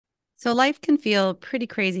So life can feel pretty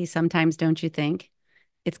crazy sometimes, don't you think?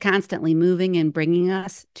 It's constantly moving and bringing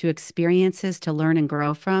us to experiences to learn and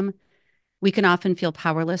grow from. We can often feel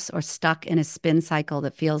powerless or stuck in a spin cycle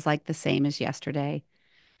that feels like the same as yesterday.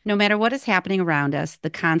 No matter what is happening around us, the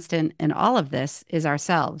constant in all of this is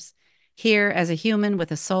ourselves, here as a human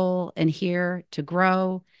with a soul and here to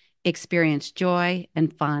grow, experience joy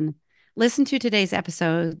and fun. Listen to today's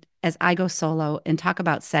episode as I go solo and talk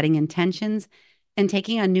about setting intentions and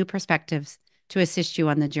taking on new perspectives to assist you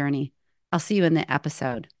on the journey. I'll see you in the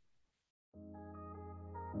episode.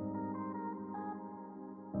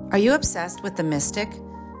 Are you obsessed with the mystic?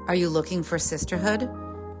 Are you looking for sisterhood?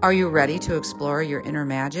 Are you ready to explore your inner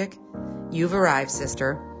magic? You've arrived,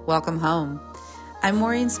 sister. Welcome home. I'm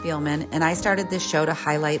Maureen Spielman, and I started this show to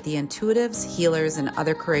highlight the intuitives, healers, and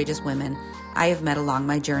other courageous women I have met along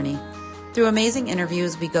my journey. Through amazing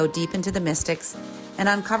interviews, we go deep into the mystics and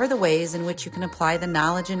uncover the ways in which you can apply the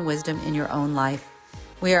knowledge and wisdom in your own life.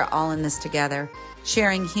 We are all in this together.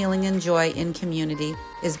 Sharing healing and joy in community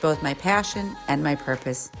is both my passion and my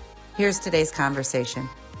purpose. Here's today's conversation.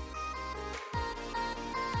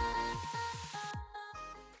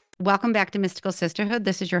 Welcome back to Mystical Sisterhood.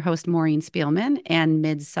 This is your host, Maureen Spielman, and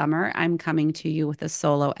midsummer, I'm coming to you with a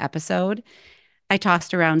solo episode. I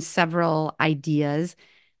tossed around several ideas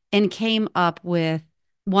and came up with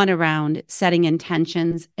one around setting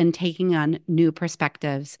intentions and taking on new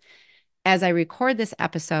perspectives. As I record this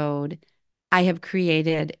episode, I have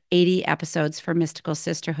created 80 episodes for Mystical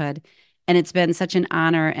Sisterhood, and it's been such an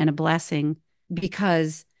honor and a blessing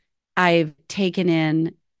because I've taken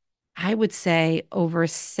in, I would say, over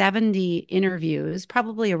 70 interviews,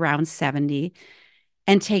 probably around 70,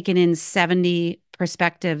 and taken in 70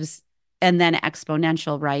 perspectives and then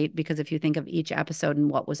exponential, right? Because if you think of each episode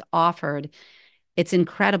and what was offered, it's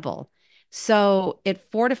incredible. So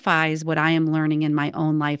it fortifies what I am learning in my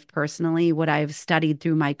own life personally, what I've studied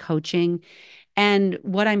through my coaching, and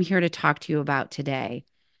what I'm here to talk to you about today.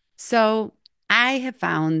 So I have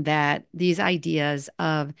found that these ideas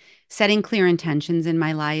of setting clear intentions in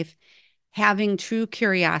my life, having true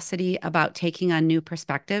curiosity about taking on new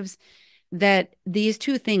perspectives, that these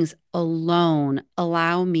two things alone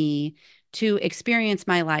allow me to experience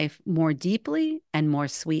my life more deeply and more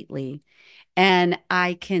sweetly. And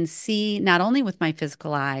I can see not only with my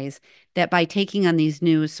physical eyes that by taking on these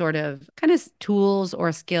new sort of kind of tools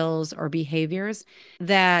or skills or behaviors,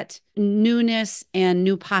 that newness and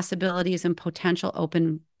new possibilities and potential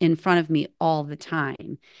open in front of me all the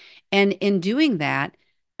time. And in doing that,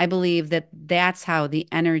 I believe that that's how the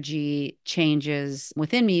energy changes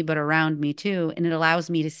within me, but around me too. And it allows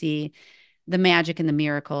me to see the magic and the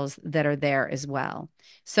miracles that are there as well.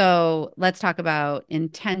 So let's talk about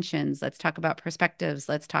intentions. Let's talk about perspectives.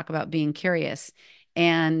 Let's talk about being curious.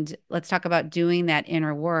 And let's talk about doing that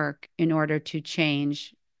inner work in order to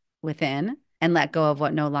change within and let go of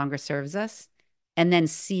what no longer serves us and then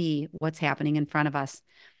see what's happening in front of us.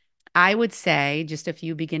 I would say, just a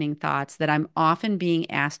few beginning thoughts, that I'm often being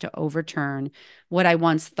asked to overturn what I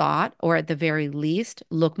once thought, or at the very least,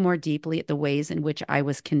 look more deeply at the ways in which I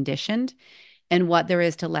was conditioned and what there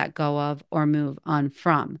is to let go of or move on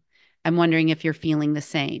from. I'm wondering if you're feeling the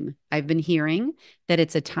same. I've been hearing that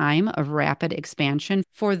it's a time of rapid expansion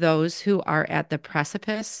for those who are at the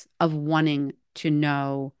precipice of wanting to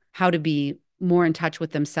know how to be more in touch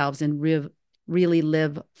with themselves and really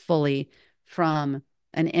live fully from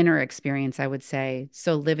an inner experience, I would say.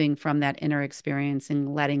 So living from that inner experience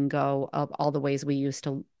and letting go of all the ways we used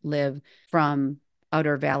to live from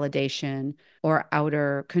outer validation or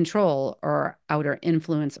outer control or outer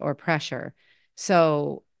influence or pressure.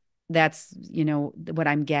 So that's, what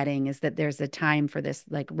I'm getting is that there's a time for this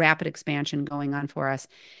like rapid expansion going on for us.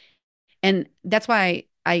 And that's why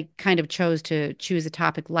I kind of chose to choose a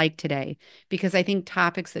topic like today, because I think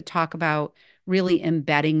topics that talk about really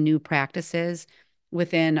embedding new practices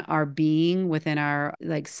within our being, within our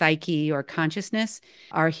like psyche or consciousness,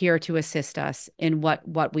 are here to assist us in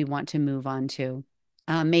what we want to move on to.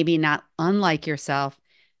 Maybe not unlike yourself,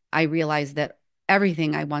 I realized that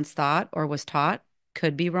everything I once thought or was taught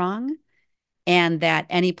could be wrong, and that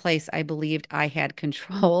any place I believed I had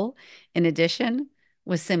control, in addition,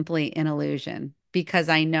 was simply an illusion. Because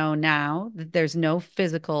I know now that there's no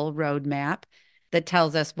physical roadmap that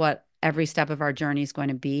tells us what every step of our journey is going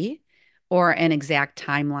to be or an exact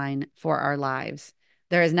timeline for our lives.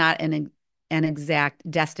 There is not an exact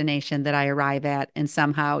destination that I arrive at and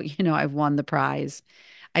somehow, I've won the prize.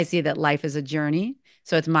 I see that life is a journey.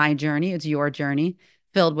 So it's my journey, it's your journey,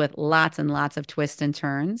 filled with lots and lots of twists and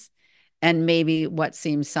turns and maybe what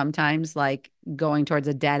seems sometimes like going towards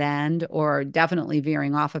a dead end or definitely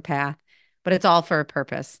veering off a path, but it's all for a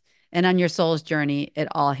purpose. And on your soul's journey, it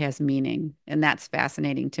all has meaning. And that's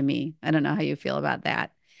fascinating to me. I don't know how you feel about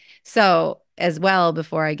that. So, as well,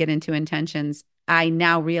 before I get into intentions, I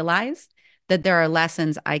now realize that there are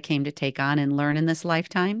lessons I came to take on and learn in this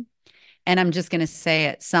lifetime. And I'm just going to say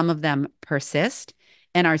it, some of them persist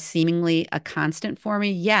and are seemingly a constant for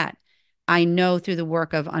me. Yet I know through the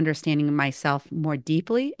work of understanding myself more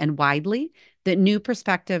deeply and widely that new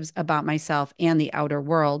perspectives about myself and the outer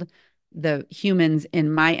world, the humans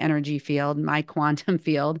in my energy field, my quantum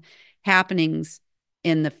field, happenings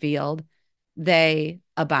in the field, they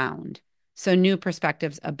abound. So new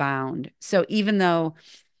perspectives abound. So even though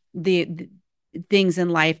the things in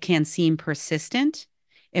life can seem persistent,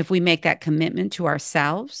 if we make that commitment to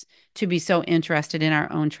ourselves to be so interested in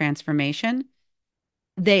our own transformation,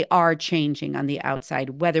 they are changing on the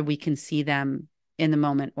outside, whether we can see them in the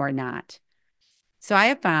moment or not. So I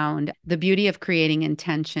have found the beauty of creating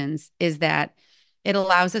intentions is that it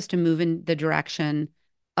allows us to move in the direction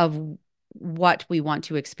of what we want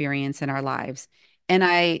to experience in our lives. And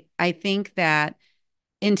I think that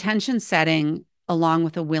intention setting, along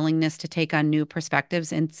with a willingness to take on new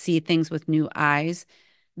perspectives and see things with new eyes,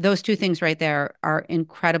 those two things right there are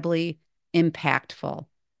incredibly impactful.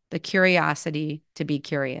 The curiosity to be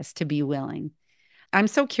curious, to be willing. I'm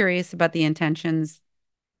so curious about the intentions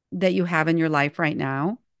that you have in your life right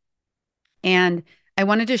now. And I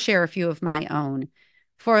wanted to share a few of my own.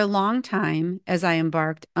 For a long time, as I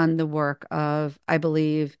embarked on the work of, I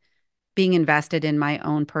believe, being invested in my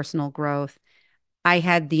own personal growth, I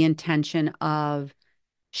had the intention of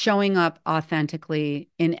showing up authentically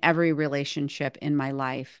in every relationship in my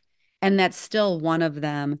life. And that's still one of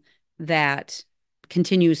them that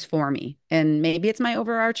continues for me. And maybe it's my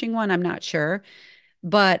overarching one, I'm not sure,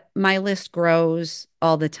 but my list grows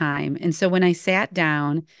all the time. And so when I sat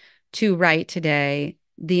down to write today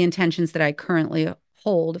the intentions that I currently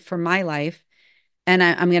hold for my life, and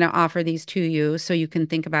I'm going to offer these to you so you can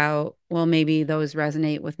think about, well, maybe those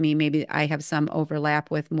resonate with me. Maybe I have some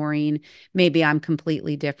overlap with Maureen. Maybe I'm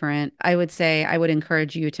completely different. I would say I would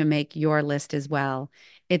encourage you to make your list as well.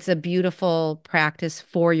 It's a beautiful practice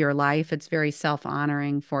for your life. It's very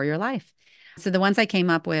self-honoring for your life. So the ones I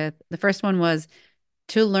came up with, the first one was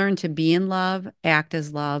to learn to be in love, act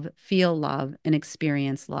as love, feel love, and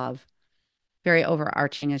experience love. Very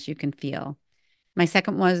overarching as you can feel. My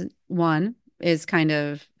second was one is kind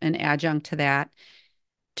of an adjunct to that,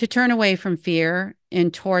 to turn away from fear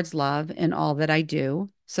and towards love in all that I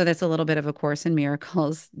do. So that's a little bit of a course in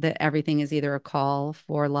miracles that everything is either a call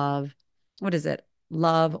for love. What is it?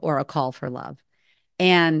 Love or a call for love.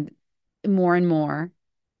 And more,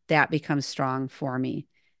 that becomes strong for me.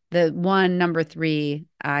 The one, number three,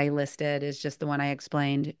 I listed is just the one I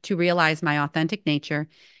explained, to realize my authentic nature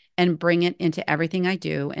and bring it into everything I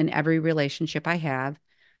do and every relationship I have.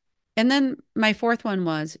 And then my fourth one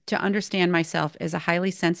was to understand myself as a highly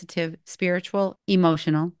sensitive, spiritual,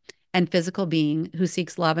 emotional, and physical being who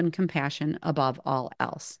seeks love and compassion above all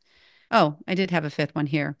else. Oh, I did have a fifth one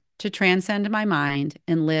here, to transcend my mind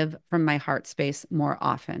and live from my heart space more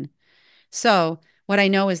often. So, what I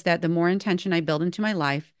know is that the more intention I build into my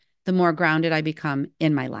life, the more grounded I become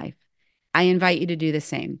in my life. I invite you to do the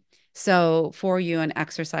same. So, for you, an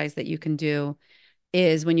exercise that you can do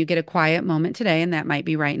is when you get a quiet moment today, and that might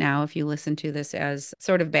be right now if you listen to this as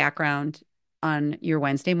sort of background on your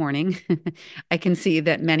Wednesday morning. I can see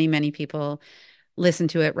that many people listen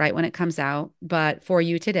to it right when it comes out. But for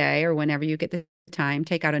you today, or whenever you get the time,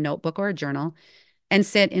 take out a notebook or a journal and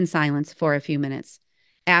sit in silence for a few minutes.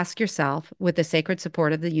 Ask yourself, with the sacred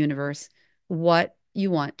support of the universe, what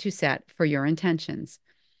you want to set for your intentions.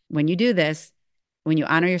 When you do this, when you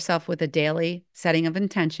honor yourself with a daily setting of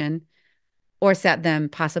intention, or set them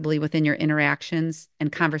possibly within your interactions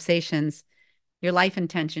and conversations, your life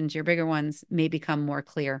intentions, your bigger ones, may become more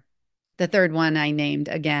clear. The third one I named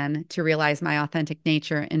again, to realize my authentic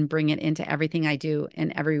nature and bring it into everything I do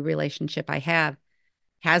and every relationship I have,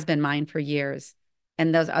 has been mine for years.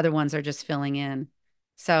 And those other ones are just filling in.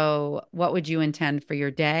 So, what would you intend for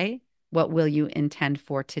your day? What will you intend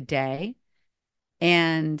for today?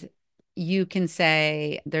 And you can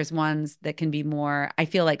say there's ones that can be more, I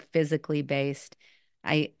feel like, physically based.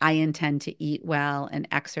 I intend to eat well and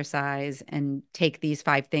exercise and take these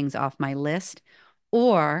five things off my list.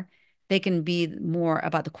 Or they can be more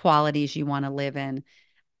about the qualities you want to live in.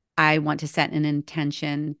 I want to set an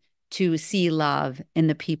intention to see love in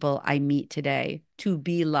the people I meet today, to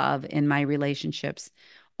be love in my relationships,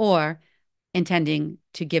 or intending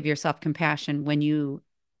to give yourself compassion when you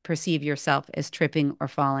perceive yourself as tripping or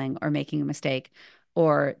falling or making a mistake,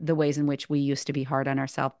 or the ways in which we used to be hard on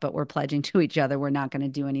ourselves, but we're pledging to each other we're not going to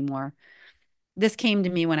do anymore. This came to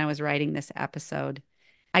me when I was writing this episode.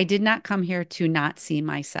 I did not come here to not see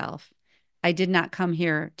myself. I did not come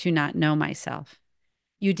here to not know myself.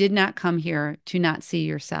 You did not come here to not see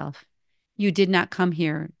yourself. You did not come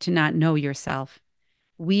here to not know yourself.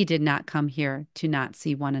 We did not come here to not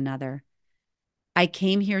see one another. I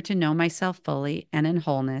came here to know myself fully and in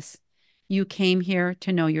wholeness. You came here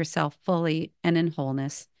to know yourself fully and in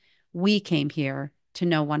wholeness. We came here to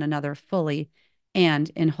know one another fully and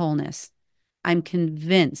in wholeness. I'm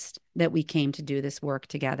convinced that we came to do this work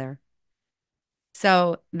together.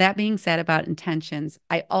 So, that being said about intentions,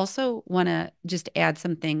 I also want to just add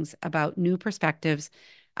some things about new perspectives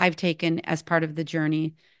I've taken as part of the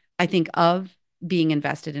journey, I think, of being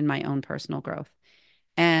invested in my own personal growth.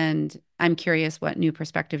 And I'm curious what new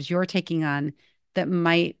perspectives you're taking on that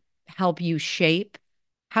might help you shape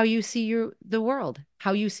how you see the world,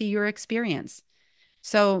 how you see your experience.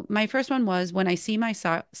 So, my first one was when I see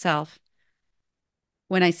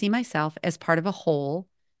myself as part of a whole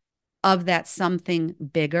of that something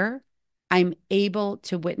bigger, I'm able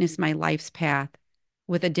to witness my life's path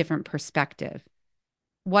with a different perspective.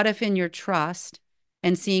 What if in your trust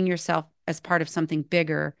and seeing yourself as part of something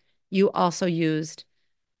bigger, you also used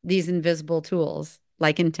these invisible tools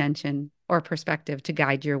like intention or perspective to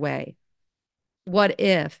guide your way? What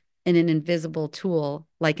if an invisible tool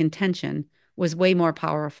like intention was way more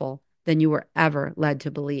powerful than you were ever led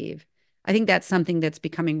to believe? I think that's something that's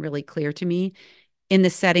becoming really clear to me in the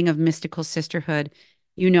setting of mystical sisterhood.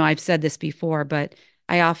 I've said this before, but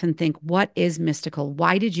I often think, what is mystical?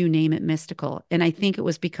 Why did you name it mystical? And I think it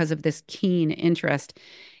was because of this keen interest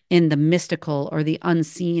in the mystical or the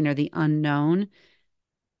unseen or the unknown.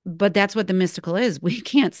 But that's what the mystical is. We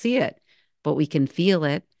can't see it, but we can feel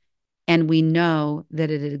it. And we know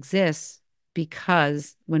that it exists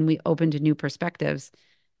because when we open to new perspectives,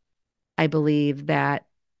 I believe that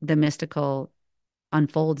the mystical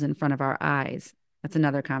unfolds in front of our eyes. That's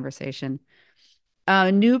another conversation.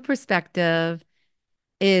 A new perspective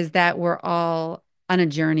is that we're all on a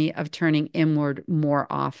journey of turning inward more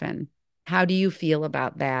often. How do you feel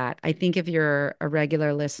about that? I think if you're a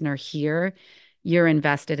regular listener here, you're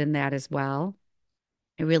invested in that as well.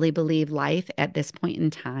 I really believe life at this point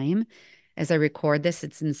in time, as I record this,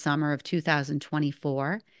 it's in summer of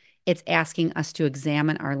 2024. It's asking us to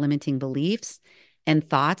examine our limiting beliefs and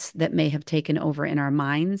thoughts that may have taken over in our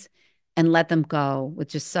minds and let them go with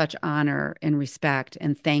just such honor and respect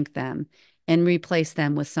and thank them and replace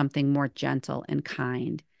them with something more gentle and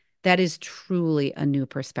kind. That is truly a new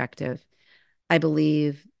perspective. I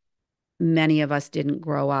believe many of us didn't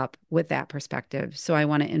grow up with that perspective. So I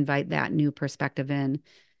want to invite that new perspective in,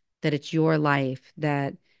 that it's your life,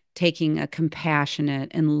 that taking a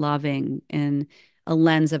compassionate and loving and a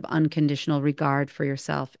lens of unconditional regard for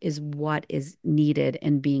yourself is what is needed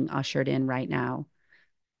and being ushered in right now.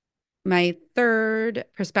 My third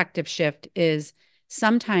perspective shift is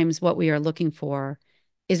sometimes what we are looking for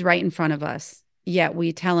is right in front of us, yet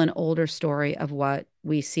we tell an older story of what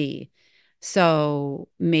we see. So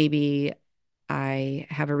maybe I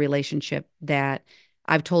have a relationship that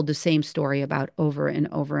I've told the same story about over and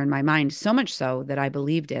over in my mind, so much so that I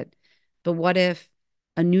believed it. But what if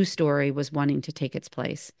a new story was wanting to take its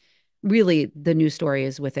place? Really, the new story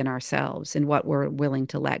is within ourselves and what we're willing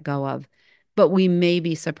to let go of. But we may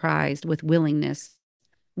be surprised with willingness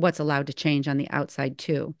what's allowed to change on the outside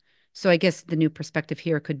too. So I guess the new perspective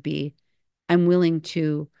here could be, I'm willing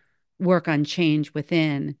to work on change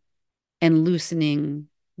within and loosening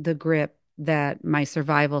the grip that my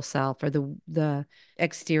survival self or the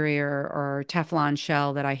exterior or Teflon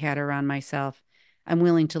shell that I had around myself. I'm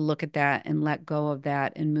willing to look at that and let go of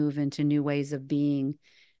that and move into new ways of being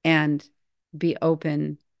and be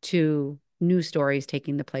open to new stories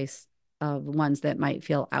taking the place of ones that might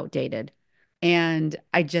feel outdated. And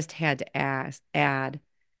I just had to add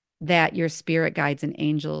that your spirit guides and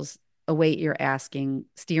angels await your asking,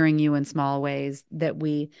 steering you in small ways that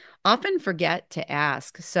we often forget to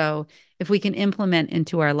ask. So, if we can implement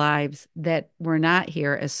into our lives that we're not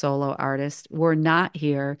here as solo artists, we're not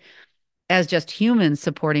here as just humans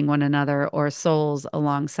supporting one another or souls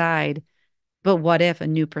alongside, but what if a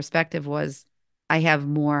new perspective was, I have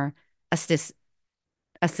more assist-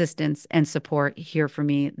 assistance and support here for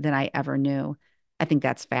me than I ever knew? I think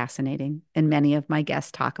that's fascinating. And many of my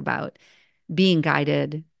guests talk about being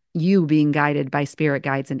guided, you being guided by spirit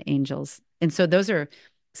guides and angels. And so those are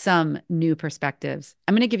some new perspectives.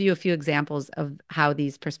 I'm going to give you a few examples of how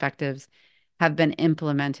these perspectives have been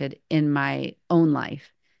implemented in my own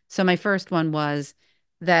life. So my first one was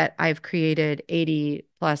that I've created 80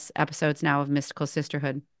 plus episodes now of Mystical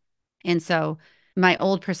Sisterhood. And so my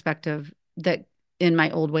old perspective that in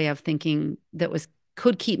my old way of thinking that was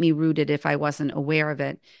could keep me rooted if I wasn't aware of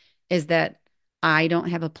it is that I don't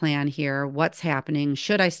have a plan here. What's happening?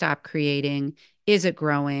 Should I stop creating? Is it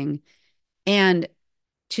growing? And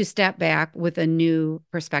to step back with a new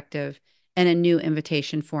perspective and a new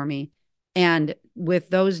invitation for me. And with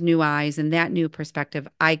those new eyes and that new perspective,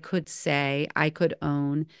 I could say, I could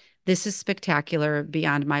own, this is spectacular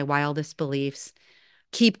beyond my wildest beliefs.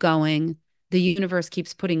 Keep going. The universe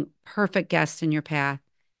keeps putting perfect guests in your path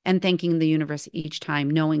and thanking the universe each time,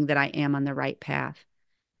 knowing that I am on the right path.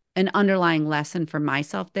 An underlying lesson for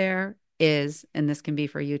myself there is, and this can be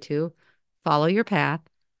for you too, follow your path,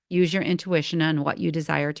 use your intuition on what you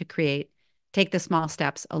desire to create, take the small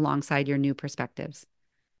steps alongside your new perspectives.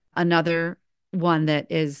 Another one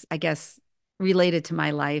that is, I guess, related to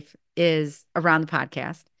my life is around the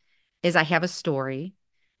podcast is I have a story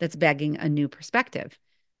that's begging a new perspective.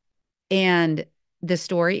 And the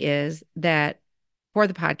story is that for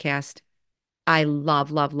the podcast, I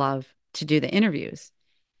love, love, love to do the interviews.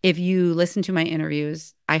 If you listen to my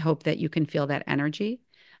interviews, I hope that you can feel that energy,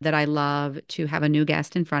 that I love to have a new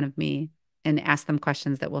guest in front of me and ask them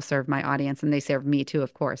questions that will serve my audience. And they serve me too,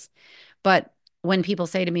 of course. But when people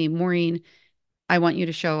say to me, Maureen, I want you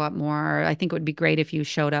to show up more, I think it would be great if you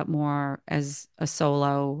showed up more as a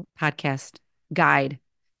solo podcast guide.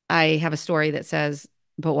 I have a story that says,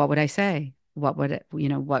 but what would I say? What would it,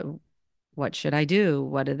 what should I do?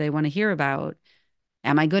 What do they want to hear about?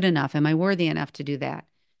 Am I good enough? Am I worthy enough to do that?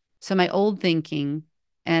 So my old thinking,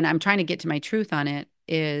 and I'm trying to get to my truth on it,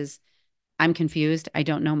 is I'm confused. I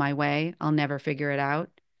don't know my way. I'll never figure it out.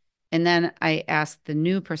 And then I ask the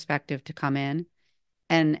new perspective to come in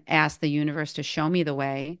and ask the universe to show me the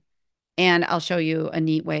way. And I'll show you a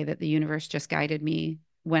neat way that the universe just guided me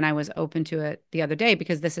when I was open to it the other day,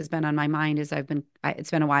 because this has been on my mind as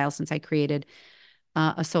it's been a while since I created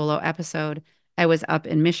a solo episode. I was up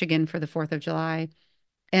in Michigan for the 4th of July,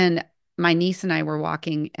 and my niece and I were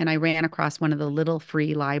walking, and I ran across one of the little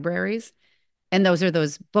free libraries. And those are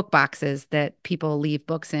those book boxes that people leave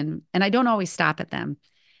books in. And I don't always stop at them.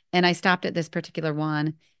 And I stopped at this particular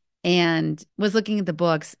one and was looking at the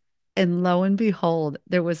books. And lo and behold,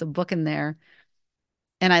 there was a book in there.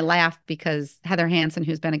 And I laughed because Heather Hansen,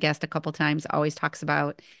 who's been a guest a couple times, always talks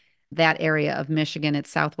about that area of Michigan, it's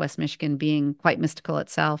Southwest Michigan, being quite mystical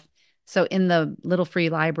itself. So in the little free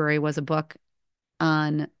library was a book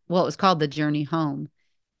on, well, it was called The Journey Home.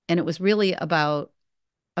 And it was really about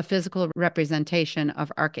a physical representation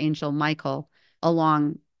of Archangel Michael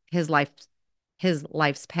along his life, his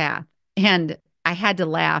life's path. And I had to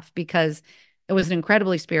laugh because it was an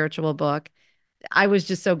incredibly spiritual book. I was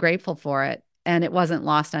just so grateful for it. And it wasn't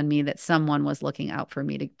lost on me that someone was looking out for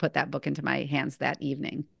me to put that book into my hands that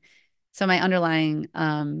evening. So my underlying,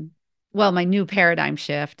 my new paradigm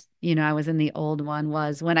shift, I was in the old one,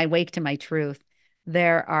 was when I wake to my truth,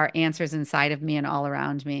 there are answers inside of me and all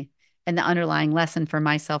around me. And the underlying lesson for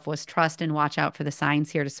myself was trust and watch out for the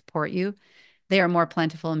signs here to support you. They are more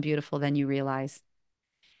plentiful and beautiful than you realize.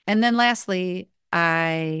 And then lastly,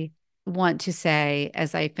 I want to say,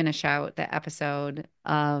 as I finish out the episode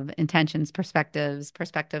of intentions, perspectives,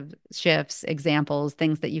 perspective shifts, examples,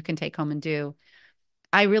 things that you can take home and do,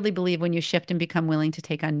 I really believe when you shift and become willing to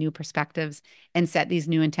take on new perspectives and set these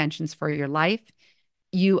new intentions for your life,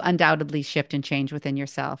 you undoubtedly shift and change within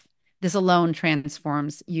yourself. This alone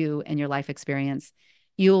transforms you and your life experience.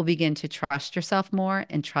 You will begin to trust yourself more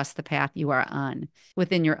and trust the path you are on.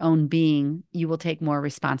 Within your own being, you will take more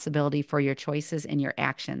responsibility for your choices and your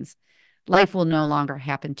actions. Life will no longer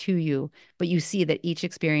happen to you, but you see that each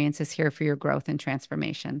experience is here for your growth and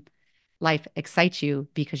transformation. Life excites you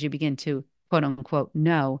because you begin to quote unquote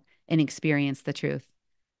know and experience the truth.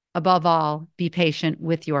 Above all, be patient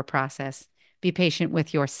with your process. Be patient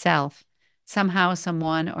with yourself. Somehow,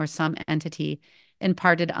 someone, or some entity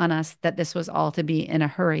imparted on us that this was all to be in a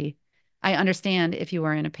hurry. I understand if you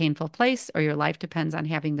are in a painful place or your life depends on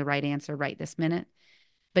having the right answer right this minute.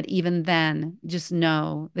 But even then, just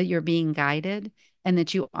know that you're being guided and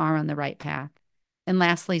that you are on the right path. And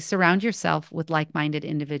lastly, surround yourself with like minded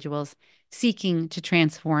individuals seeking to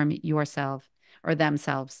transform yourself or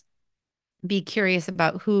themselves. Be curious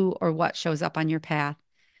about who or what shows up on your path.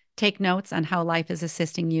 Take notes on how life is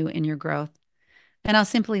assisting you in your growth. And I'll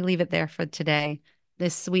simply leave it there for today,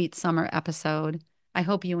 this sweet summer episode. I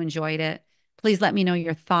hope you enjoyed it. Please let me know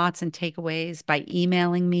your thoughts and takeaways by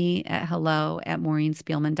emailing me at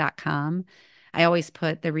hello@maureenspielman.com. I always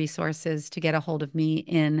put the resources to get a hold of me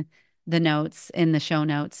in the notes, in the show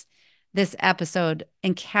notes. This episode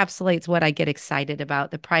encapsulates what I get excited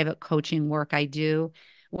about, the private coaching work I do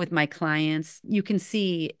with my clients. You can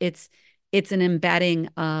see it's an embedding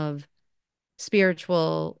of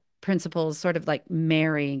spiritual principles sort of like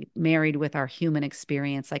married with our human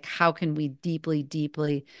experience. Like, how can we deeply,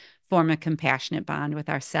 deeply form a compassionate bond with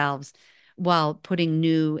ourselves while putting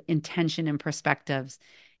new intention and perspectives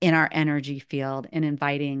in our energy field and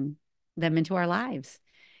inviting them into our lives?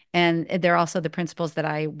 And they're also the principles that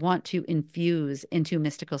I want to infuse into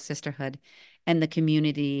mystical sisterhood and the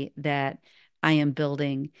community that I am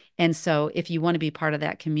building. And so, if you want to be part of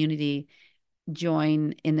that community,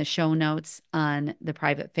 join in the show notes on the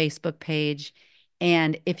private Facebook page.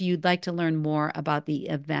 And if you'd like to learn more about the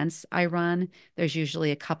events I run, there's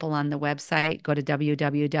usually a couple on the website. Go to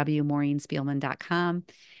www.maureenspielman.com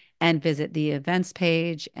and visit the events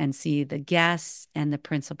page and see the guests and the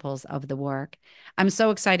principles of the work. I'm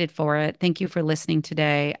so excited for it. Thank you for listening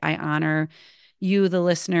today. I honor you, the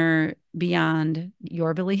listener, beyond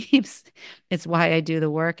your beliefs. It's why I do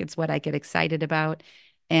the work, it's what I get excited about.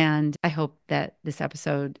 And I hope that this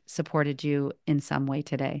episode supported you in some way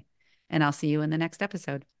today. And I'll see you in the next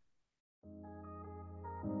episode.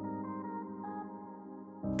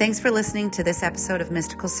 Thanks for listening to this episode of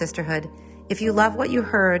Mystical Sisterhood. If you love what you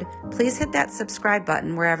heard, please hit that subscribe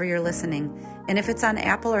button wherever you're listening. And if it's on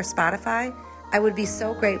Apple or Spotify, I would be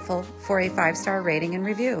so grateful for a 5-star rating and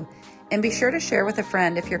review. And be sure to share with a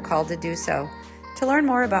friend if you're called to do so. To learn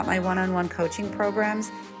more about my one-on-one coaching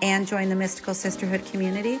programs and join the Mystical Sisterhood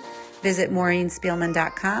community, visit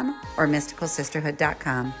MaureenSpielman.com or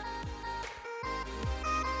MysticalSisterhood.com.